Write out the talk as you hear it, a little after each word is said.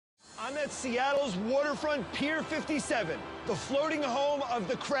at Seattle's waterfront Pier 57, the floating home of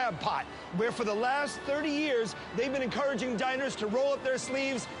the Crab Pot, where for the last 30 years, they've been encouraging diners to roll up their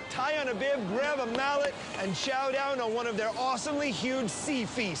sleeves, tie on a bib, grab a mallet, and chow down on one of their awesomely huge sea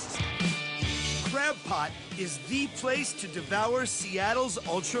feasts. Crab Pot is the place to devour Seattle's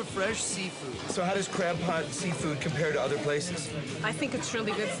ultra-fresh seafood. So how does Crab Pot seafood compare to other places? I think it's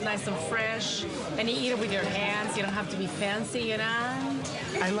really good. It's nice and fresh, and you eat it with your hands. You don't have to be fancy, you know?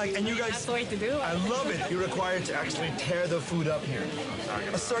 And you guys... That's the way to do it. I love it. You're required to actually tear the food up here.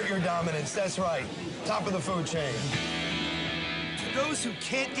 Assert your dominance, that's right. Top of the food chain. To those who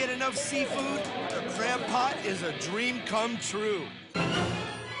can't get enough seafood, the Crab Pot is a dream come true.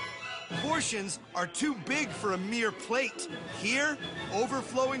 Portions are too big for a mere plate. Here,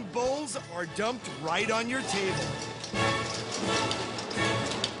 overflowing bowls are dumped right on your table.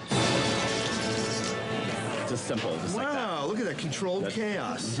 Just simple, just like that. Wow, look at that controlled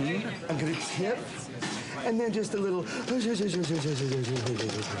chaos. I'm gonna tip, and then just a little...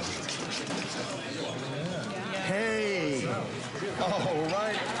 Hey! All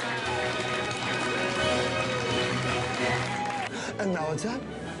right. And now it's up.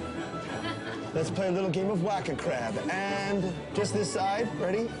 Let's play a little game of whack-a-crab. And just this side,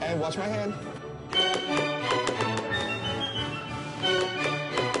 ready? And watch my hand.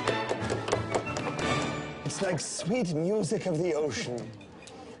 It's like sweet music of the ocean.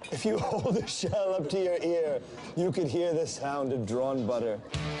 If you hold the shell up to your ear, you could hear the sound of drawn butter.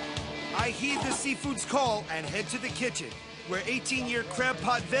 I heed the seafood's call and head to the kitchen, where 18-year Crab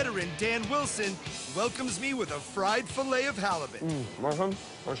Pot veteran Dan Wilson welcomes me with a fried fillet of halibut. Welcome.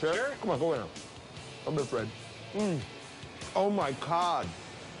 Sure. Come on, go in. A bit, Fred. Oh my God.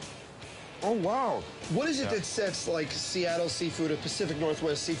 Oh wow. What is it that sets like Seattle seafood or Pacific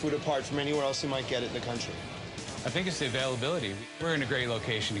Northwest seafood apart from anywhere else you might get it in the country? I think it's the availability. We're in a great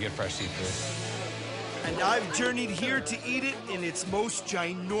location to get fresh seafood. And I've journeyed here to eat it in its most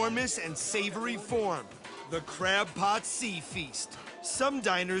ginormous and savory form, the Crab Pot Sea Feast. Some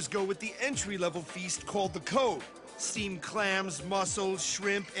diners go with the entry-level feast called the Cove. Steamed clams, mussels,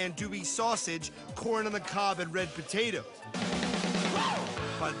 shrimp, andouille sausage, corn on the cob, and red potato.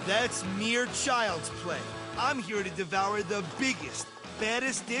 But that's mere child's play. I'm here to devour the biggest,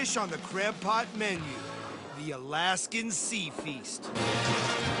 baddest dish on the Crab Pot menu, the Alaskan Sea Feast.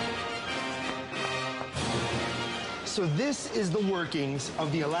 So this is the workings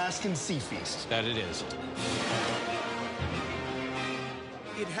of the Alaskan Sea Feast. That it is.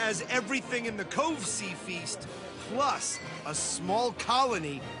 It has everything in the Cove Sea Feast, plus a small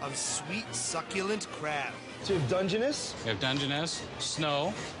colony of sweet, succulent crab. So you have Dungeness? We have Dungeness,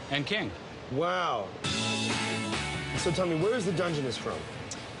 Snow, and King. Wow. So tell me, where is the Dungeness from?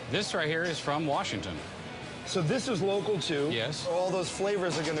 This right here is from Washington. So this is local too? Yes. All those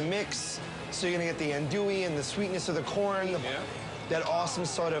flavors are gonna mix, so you're gonna get the andouille and the sweetness of the corn, that awesome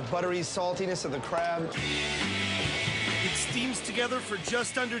sort of buttery saltiness of the crab. It steams together for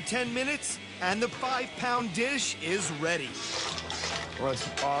just under 10 minutes, and the 5-pound dish is ready. Well, that's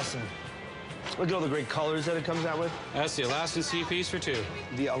awesome. Look at all the great colors that it comes out with. That's the Alaskan Sea Feast for two.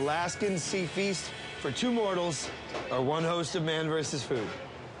 The Alaskan Sea Feast for two mortals, or one host of Man vs. Food.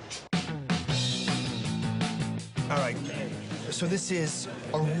 All right, so this is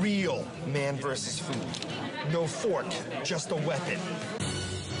a real Man vs. Food. No fork, just a weapon.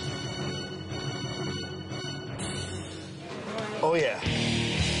 Oh, yeah.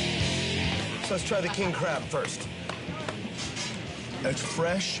 So let's try the king crab first. It's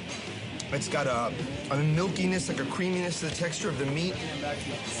fresh. It's got a milkiness, like a creaminess to the texture of the meat.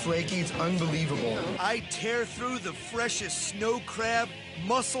 Flaky, it's unbelievable. I tear through the freshest snow crab,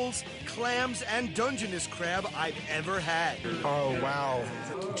 mussels, clams, and Dungeness crab I've ever had. Oh, wow.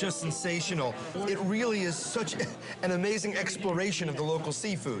 Just sensational. It really is such an amazing exploration of the local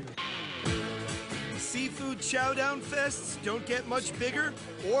seafood. Seafood chowdown fests don't get much bigger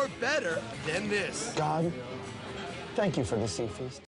or better than this. God, thank you for the sea feast.